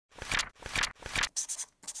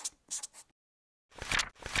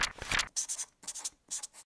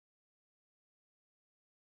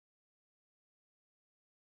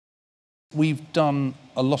We've done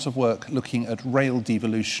a lot of work looking at rail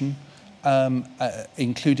devolution,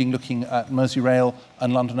 including looking at Merseyrail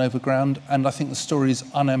and London Overground, and I think the story is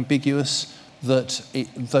unambiguous that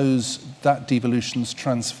that devolution's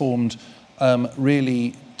transformed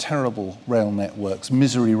really terrible rail networks,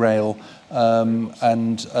 misery rail,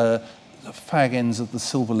 and fag ends of the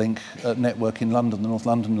Silverlink network in London, the North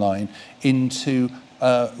London line, into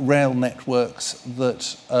rail networks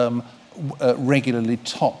that regularly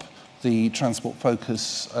top the Transport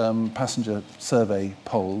Focus passenger survey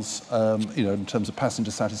polls, in terms of passenger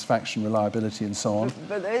satisfaction, reliability, and so on.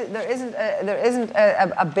 But there isn't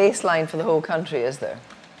a baseline for the whole country, is there?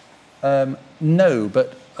 No,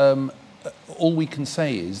 but all we can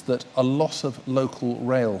say is that a lot of local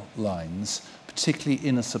rail lines, particularly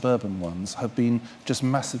inner suburban ones, have been just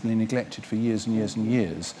massively neglected for years and years and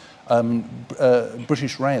years.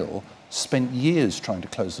 British Rail spent years trying to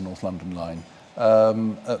close the North London line.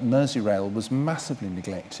 Merseyrail was massively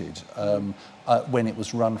neglected when it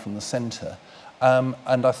was run from the centre.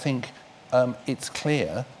 And I think it's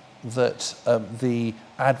clear that the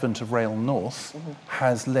advent of Rail North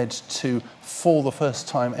has led to, for the first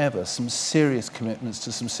time ever, some serious commitments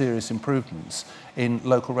to some serious improvements in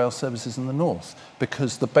local rail services in the north,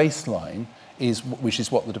 because the baseline which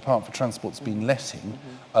is what the Department for Transport's been letting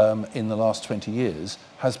in the last 20 years,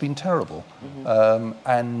 has been terrible.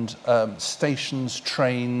 And stations,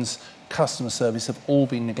 trains, customer service have all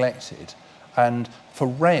been neglected. And for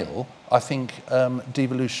rail, I think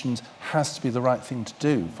devolution has to be the right thing to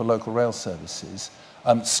do for local rail services.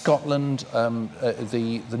 Scotland,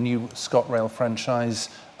 the new ScotRail franchise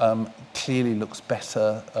clearly looks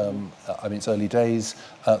better, I mean it's early days,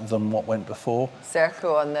 than what went before.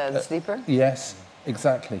 Serco on the sleeper? Yes,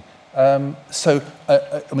 exactly. So,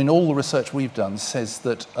 I mean, all the research we've done says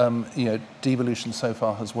that, devolution so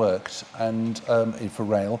far has worked, and for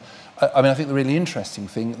rail. I mean, I think the really interesting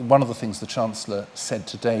thing, one of the things the Chancellor said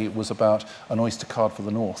today was about an Oyster card for the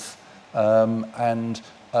North.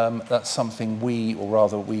 That's something we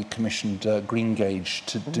commissioned Greengage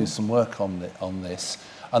to do some work on this.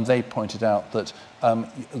 And they pointed out that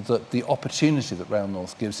the opportunity that Rail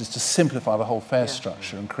North gives is to simplify the whole fare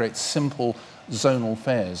structure and create simple zonal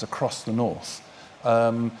fares across the north,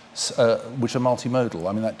 which are multimodal.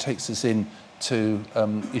 I mean, that takes us into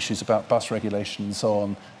issues about bus regulation and so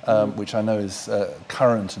on, which I know is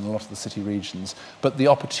current in a lot of the city regions. But the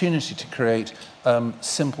opportunity to create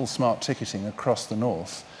simple smart ticketing across the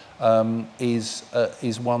north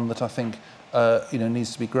is one that I think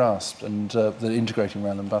needs to be grasped, and that integrating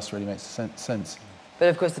rail and bus really makes sense. But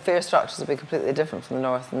of course the fare structures will be completely different from the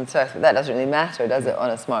north and the south, but that doesn't really matter, does it, on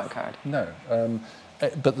a smart card? No,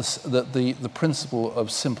 but the principle of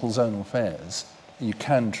simple zonal fares you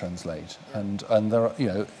can translate, and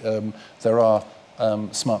there are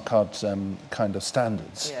smart card kind of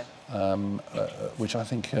standards, which I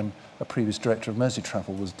think a previous director of Mersey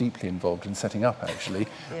Travel was deeply involved in setting up, actually,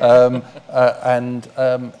 so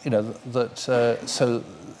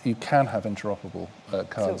you can have interoperable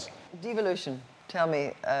cards. So, devolution, tell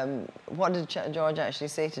me, what did George actually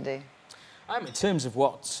say today? In terms of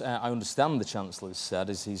what I understand the Chancellor has said,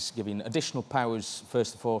 is he's giving additional powers,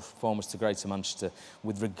 first and foremost, to Greater Manchester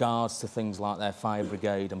with regards to things like their fire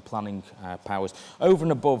brigade and planning powers, over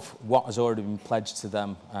and above what has already been pledged to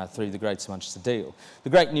them through the Greater Manchester deal. The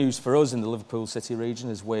great news for us in the Liverpool City region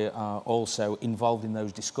is we are also involved in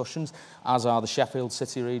those discussions, as are the Sheffield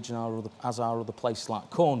City region, as are other places like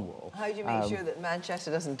Cornwall. How do you make sure that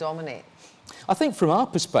Manchester doesn't dominate? I think from our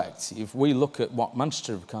perspective, we look at what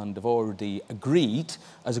Manchester have kind of already agreed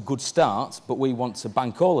as a good start, but we want to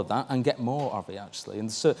bank all of that and get more of it, actually.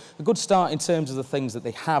 And so a good start in terms of the things that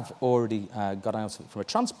they have already got out of it from a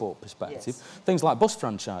transport perspective, things like bus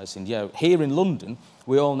franchising. Here in London,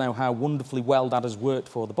 we all know how wonderfully well that has worked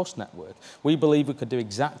for the bus network. We believe we could do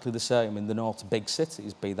exactly the same in the north big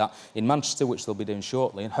cities, be that in Manchester, which they'll be doing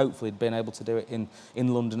shortly, and hopefully being able to do it in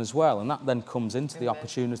London as well. And that then comes into the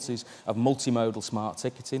opportunities of multimodal smart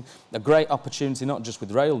ticketing, a great opportunity not just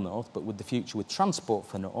with Rail North, but with the future with Transport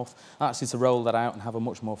for North, actually to roll that out and have a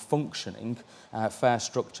much more functioning fare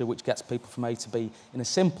structure which gets people from A to B in a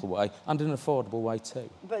simple way and in an affordable way too.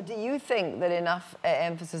 But do you think that enough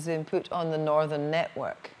emphasis has been put on the northern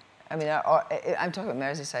network I mean, I'm talking about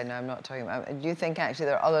Merseyside now, I'm not talking about... Do you think actually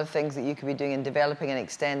there are other things that you could be doing in developing and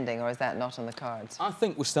extending, or is that not on the cards? I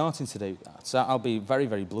think we're starting to do that. So I'll be very,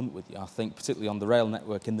 very blunt with you. I think particularly on the rail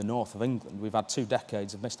network in the north of England, we've had 2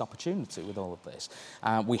 decades of missed opportunity with all of this.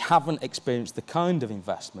 We haven't experienced the kind of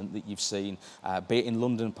investment that you've seen, be it in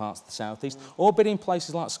London and parts of the southeast, or be it in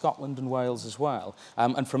places like Scotland and Wales as well.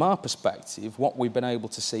 And from our perspective, what we've been able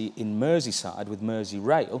to see in Merseyside with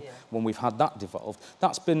Merseyrail, when we've had that devolved,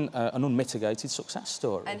 that's been an unmitigated success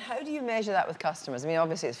story. And how do you measure that with customers? I mean,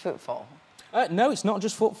 obviously it's footfall. No, it's not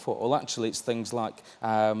just footfall. Actually, it's things like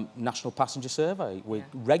National Passenger Survey. We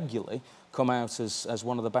regularly come out as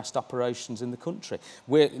one of the best operations in the country.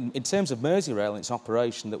 In terms of Merseyrail and its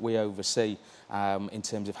operation that we oversee, in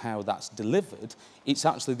terms of how that's delivered, it's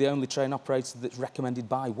actually the only train operator that's recommended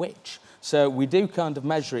by which. So we do kind of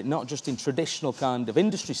measure it not just in traditional kind of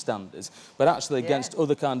industry standards, but actually against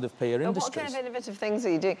other kind of peer industries. What kind of innovative things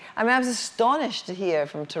are you doing? I mean, I was astonished to hear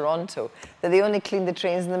from Toronto that they only cleaned the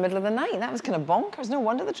trains in the middle of the night. That was kind of bonkers. No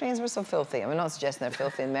wonder the trains were so filthy. I'm not suggesting they're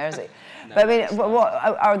filthy in Mersey. No, but I mean, what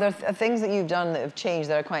are there things that you've done that have changed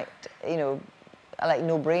that are quite, you know, like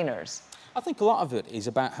no-brainers? I think a lot of it is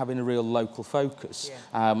about having a real local focus,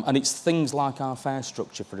 and it's things like our fare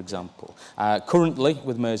structure, for example. Currently,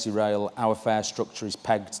 with Merseyrail, our fare structure is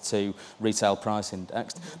pegged to retail price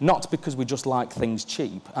indexed, not because we just like things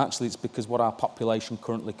cheap, actually it's because what our population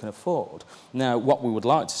currently can afford. Now, what we would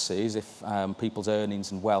like to see is if people's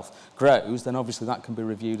earnings and wealth grows, then obviously that can be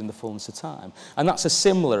reviewed in the fullness of time. And that's a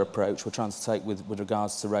similar approach we're trying to take with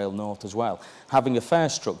regards to Rail North as well. Having a fare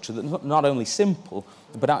structure that's not only simple,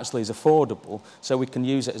 but actually is affordable, so we can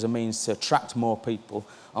use it as a means to attract more people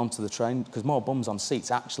onto the train, because more bums on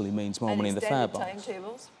seats actually means more money in the fare box.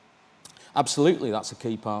 Timetables? Absolutely, that's a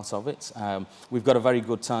key part of it. We've got a very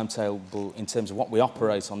good timetable in terms of what we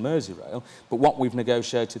operate on Merseyrail, but what we've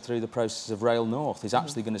negotiated through the process of Rail North is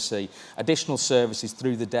actually going to see additional services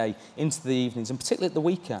through the day into the evenings, and particularly at the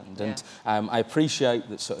weekend. And I appreciate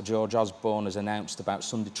that sort of George Osborne has announced about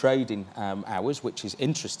Sunday trading hours, which is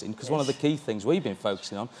interesting, because one of the key things we've been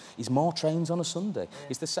focusing on is more trains on a Sunday.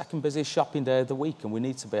 It's the second busiest shopping day of the week, and we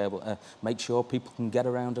need to be able to make sure people can get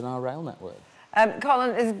around in our rail network.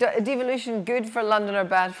 Colin, is devolution good for London or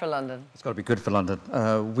bad for London? It's got to be good for London.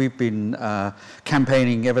 We've been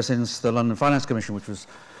campaigning ever since the London Finance Commission, which was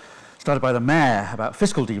started by the Mayor, about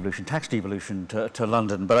fiscal devolution, tax devolution to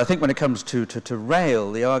London. But I think when it comes to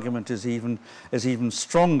rail, the argument is even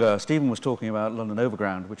stronger. Stephen was talking about London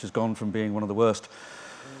Overground, which has gone from being one of the worst,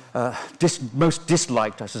 most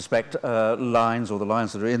disliked, I suspect, lines, or the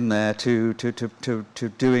lines that are in there, to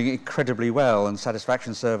doing incredibly well, and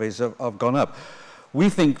satisfaction surveys have gone up. We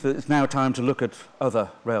think that it's now time to look at other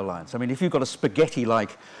rail lines. I mean, if you've got a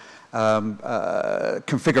spaghetti-like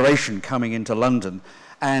configuration coming into London,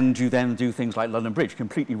 and you then do things like London Bridge,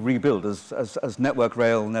 completely rebuild, as Network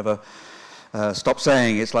Rail never stopped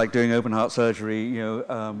saying, it's like doing open heart surgery, you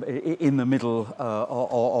know, in the middle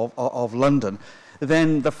of London.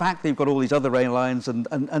 Then the fact that you've got all these other rail lines and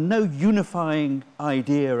no unifying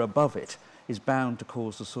idea above it is bound to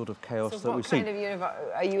cause the sort of chaos that we've seen. So what kind of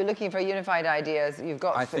are you looking for unified ideas? You've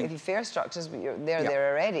got fare structures, but they're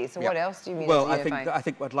there already. So what else do you mean? Well, I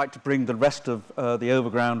think I'd like to bring the rest of the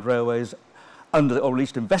overground railways under, or at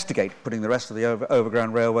least investigate putting the rest of the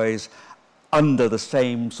overground railways under the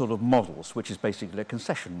same sort of models, which is basically a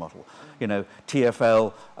concession model. You know,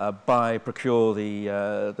 TfL procure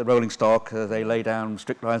the rolling stock, they lay down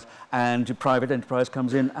strict lines, and private enterprise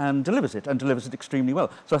comes in and delivers it extremely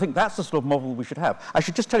well. So I think that's the sort of model we should have. I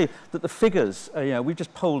should just tell you that the figures, you know, we've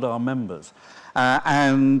just polled our members,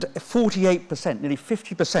 and 48%, nearly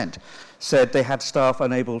 50%, said they had staff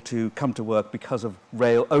unable to come to work because of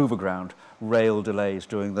overground rail delays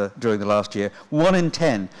during the last year. 1 in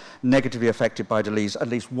 10 negatively affected by delays at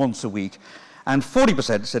least once a week. And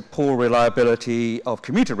 40% said poor reliability of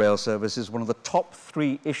commuter rail service is one of the top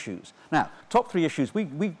 3 issues. Now, top 3 issues, as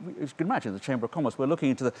you can imagine, the Chamber of Commerce, we're looking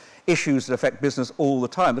into the issues that affect business all the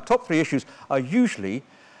time. The top 3 issues are usually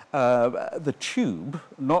the tube,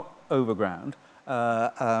 not overground,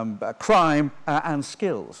 crime and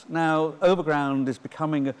skills. Now, overground is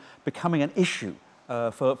becoming an issue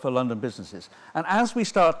for London businesses. And as we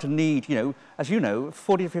start to need, you know, as you know,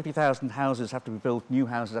 40 to 50,000 houses have to be built, new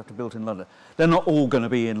houses have to be built in London. They're not all going to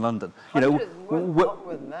be in London. You know, more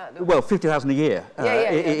than that, well, 50,000 a year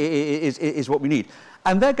is what we need.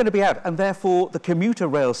 And they're going to be out, and therefore the commuter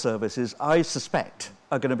rail services, I suspect,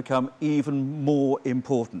 are going to become even more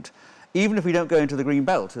important. Even if we don't go into the green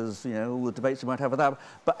belt, as you know, all the debates we might have with that,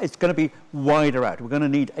 but it's going to be wider out. We're going to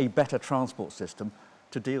need a better transport system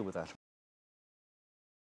to deal with that.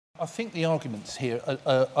 I think the arguments here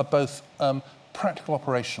are both practical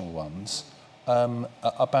operational ones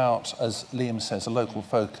about, as Liam says, a local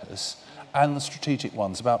focus, and the strategic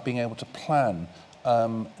ones about being able to plan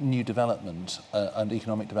new development and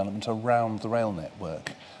economic development around the rail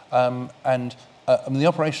network. The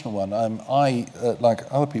operational one, I, like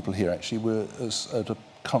other people here actually, were at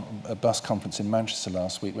a bus conference in Manchester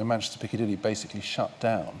last week where Manchester Piccadilly basically shut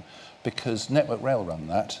down because Network Rail run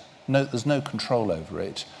that. There's no control over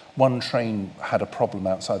it. One train had a problem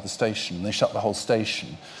outside the station. They shut the whole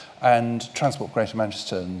station. And Transport Greater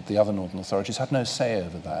Manchester and the other northern authorities had no say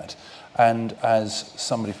over that. And as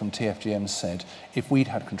somebody from TFGM said, if we'd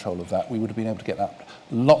had control of that, we would have been able to get that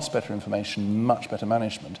lots better information, much better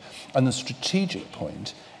management. And the strategic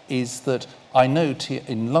point is that I know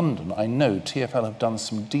in London, I know TfL have done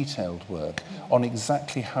some detailed work on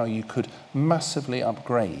exactly how you could massively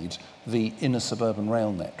upgrade the inner suburban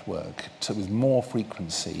rail network with more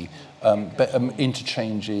frequency,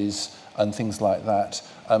 interchanges and things like that,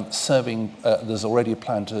 there's already a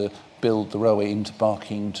plan to build the railway into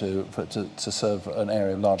Barking to serve an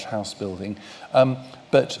area of large house building.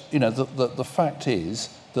 But you know, the fact is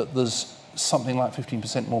that there's something like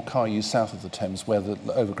 15% more car use south of the Thames where the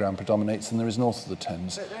overground predominates than there is north of the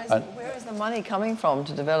Thames. But where is the money coming from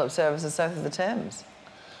to develop services south of the Thames?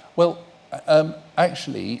 Well,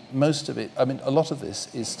 actually, most of it, I mean, a lot of this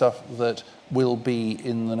is stuff that will be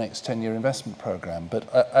in the next 10-year investment programme. But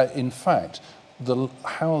in fact, the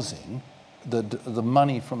housing, the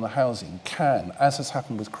money from the housing can, as has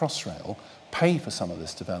happened with Crossrail, pay for some of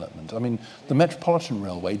this development. I mean, the Metropolitan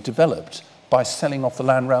Railway developed by selling off the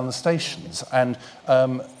land around the stations. And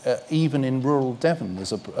even in rural Devon,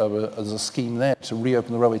 there's a scheme there to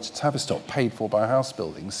reopen the railway to Tavistock, paid for by house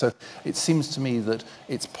buildings. So it seems to me that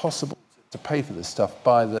it's possible to pay for this stuff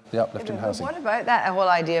by the uplift in housing. What about that whole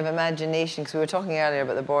idea of imagination? Because we were talking earlier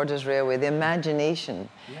about the Borders Railway, the imagination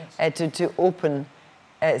to open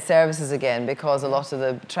services again, because a lot of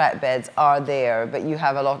the track beds are there, but you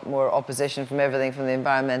have a lot more opposition from everything from the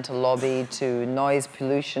environmental lobby to noise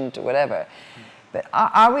pollution to whatever. But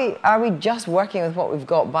are we just working with what we've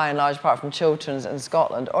got by and large, apart from Chilterns and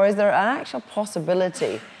Scotland, or is there an actual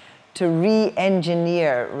possibility to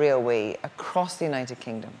re-engineer railway across the United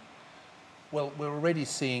Kingdom? Well, we're already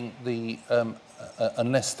seeing the,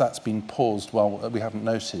 unless that's been paused while we haven't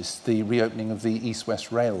noticed, the reopening of the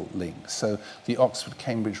East-West Rail link. So the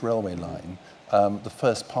Oxford-Cambridge Railway line, the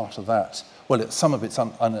first part of that, well, some of it's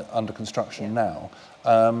under construction now,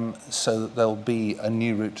 so that there'll be a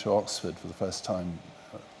new route to Oxford for the first time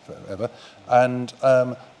ever, and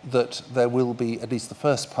that there will be at least the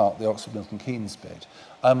first part, the Oxford-Milton Keynes bit.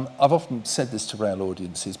 I've often said this to rail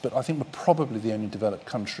audiences, but I think we're probably the only developed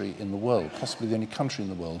country in the world, possibly the only country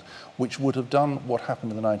in the world, which would have done what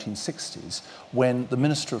happened in the 1960s when the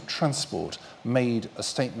Minister of Transport made a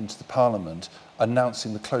statement to the Parliament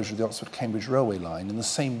announcing the closure of the Oxford-Cambridge Railway line in the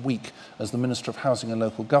same week as the Minister of Housing and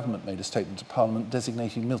Local Government made a statement to Parliament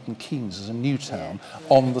designating Milton Keynes as a new town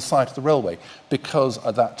on the site of the railway, because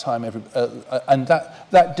at that time, and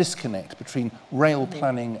that disconnect between rail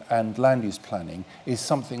planning and land use planning is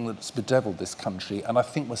something that's bedeviled this country, and I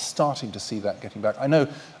think we're starting to see that getting back. I know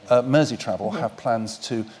Merseytravel have plans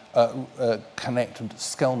to connect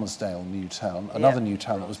Skelmersdale new town, another new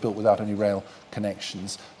town that was built without any rail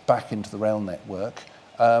connections, back into the rail network.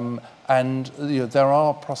 And you know, there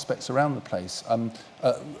are prospects around the place.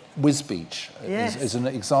 Wisbeach is an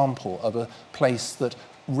example of a place that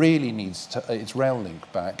really needs its rail link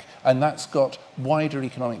back, and that's got wider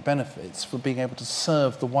economic benefits for being able to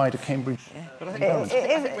serve the wider Cambridge environment.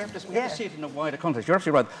 We have to see it in a wider context. You're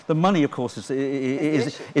absolutely right. The money, of course, is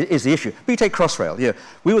the issue. But you take Crossrail. Yeah,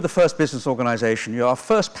 we were the first business organisation. Our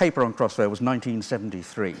first paper on Crossrail was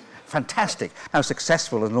 1973. Fantastic how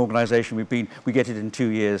successful as an organisation we've been. We get it in 2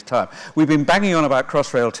 years' time. We've been banging on about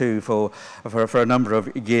Crossrail 2 for a number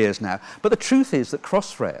of years now. But the truth is that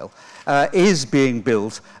Crossrail is being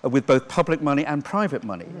built with both public money and private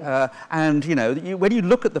money. And you know, when you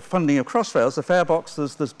look at the funding of Crossrails, the fare box,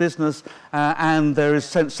 there's business, and there is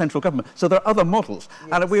central government. So there are other models.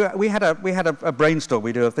 And we had a brainstorm.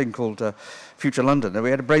 We do a thing called Future London, and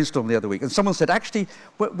we had a brainstorm the other week. And someone said, actually,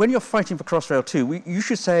 when you're fighting for Crossrail 2, you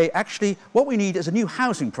should say, actually what we need is a new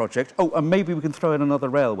housing project. Oh, and maybe we can throw in another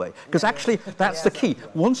railway, because actually that's the key.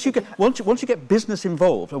 Once you get business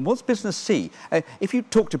involved, and once business see, if you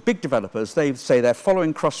talk to big developers, they say they're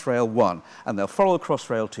following Crossrail 1 and they'll follow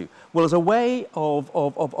Crossrail 2. Well, there's a way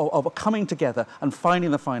of coming together and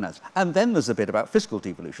finding the finance. And then there's a bit about fiscal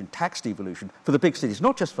devolution, tax devolution for the big cities,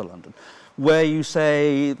 not just for London, where you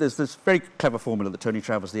say there's this very clever formula that Tony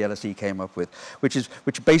Travers, the LSE, came up with,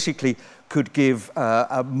 which basically could give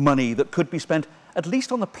money that could be spent at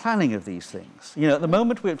least on the planning of these things. You know, at the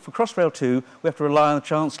moment, for Crossrail 2, we have to rely on the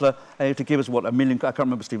Chancellor to give us, what, $1 million, I can't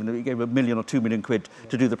remember, Stephen, he gave $1 million or £2 million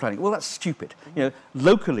to do the planning. Well, that's stupid. You know,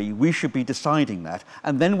 locally, we should be deciding that,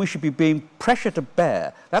 and then we should be being pressure to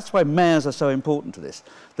bear. That's why mayors are so important to this.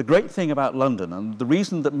 The great thing about London, and the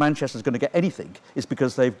reason that Manchester's going to get anything, is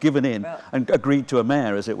because they've given in and agreed to a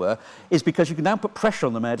mayor, as it were, is because you can now put pressure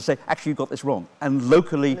on the mayor to say, actually, you got this wrong. And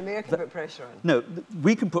locally... The mayor can put pressure on. No,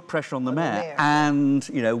 we can put pressure on the mayor, and,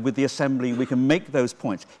 you know, with the Assembly, we can make those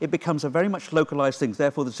points. It becomes a very much localised thing.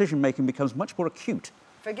 Therefore, the decision-making becomes much more acute.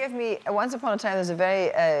 Forgive me, once upon a time, there was a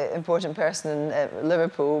very important person in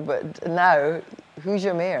Liverpool, but now, who's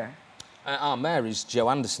your mayor? Our mayor is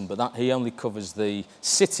Joe Anderson, but he only covers the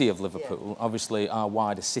city of Liverpool. Yeah. Obviously, our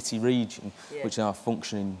wider city region, which is our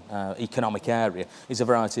functioning economic area, is a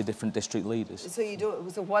variety of different district leaders.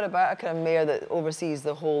 So what about a kind of mayor that oversees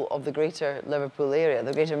the whole of the greater Liverpool area,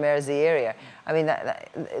 the greater Mersey area? I mean,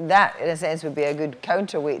 that in a sense would be a good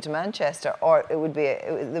counterweight to Manchester, or it would be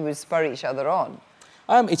they would spur each other on.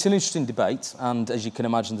 It's an interesting debate, and as you can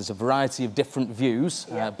imagine, there's a variety of different views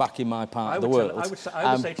back in my part of the world. I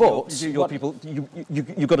would say to your people,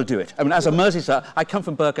 you've got to do it. I mean, as a Merseyside, I come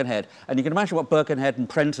from Birkenhead, and you can imagine what Birkenhead and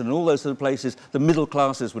Prenton and all those other places the middle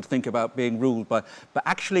classes would think about being ruled by. But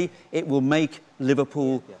actually, it will make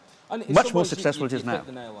Liverpool... much more successful it is now. You hit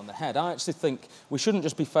the nail on the head. I actually think we shouldn't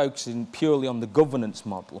just be focusing purely on the governance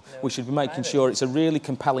model. No, we should be making sure it's a really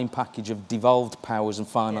compelling package of devolved powers and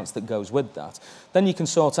finance that goes with that. Then you can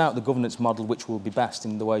sort out the governance model which will be best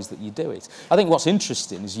in the ways that you do it. I think what's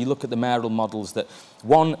interesting is you look at the mayoral models that,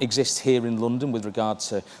 one, exists here in London with regard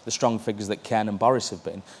to the strong figures that Ken and Boris have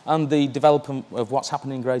been, and the development of what's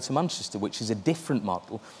happening in Greater Manchester, which is a different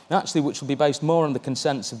model, actually which will be based more on the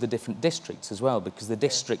consents of the different districts as well, because the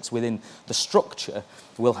districts within the structure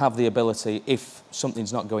will have the ability, if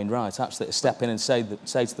something's not going right, actually to step in and say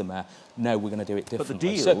to the mayor, no, we're going to do it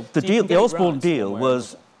differently. But the Osborne deal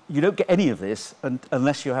was, you don't get any of this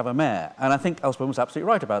unless you have a mayor. And I think Osborne was absolutely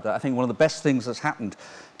right about that. I think one of the best things that's happened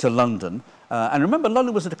to London, and remember,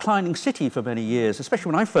 London was a declining city for many years,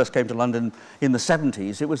 especially when I first came to London in the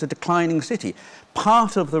 70s, it was a declining city.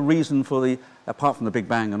 Part of the reason for the, apart from the Big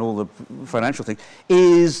Bang and all the financial thing,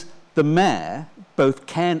 is the mayor, both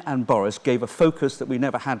Ken and Boris, gave a focus that we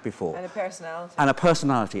never had before. And a personality. And a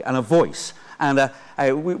personality, and a voice. And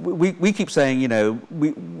we keep saying, you know,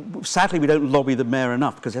 sadly we don't lobby the mayor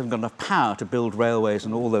enough because he hasn't got enough power to build railways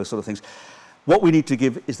and all those sort of things. What we need to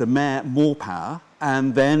give is the mayor more power,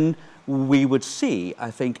 and then we would see, I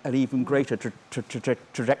think, an even greater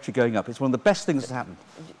trajectory going up. It's one of the best things that's happened.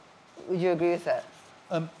 Would you agree with that?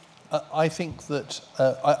 I think that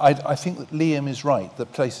I think that Liam is right,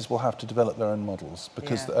 that places will have to develop their own models,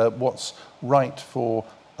 because what's right for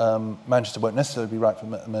Manchester won't necessarily be right for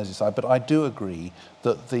Merseyside. But I do agree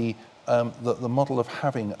that the model of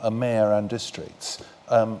having a mayor and districts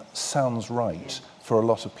sounds right for a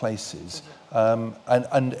lot of places. And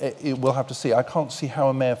we'll have to see. I can't see how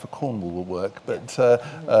a mayor for Cornwall will work, but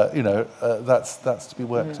you know, that's to be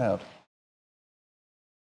worked out.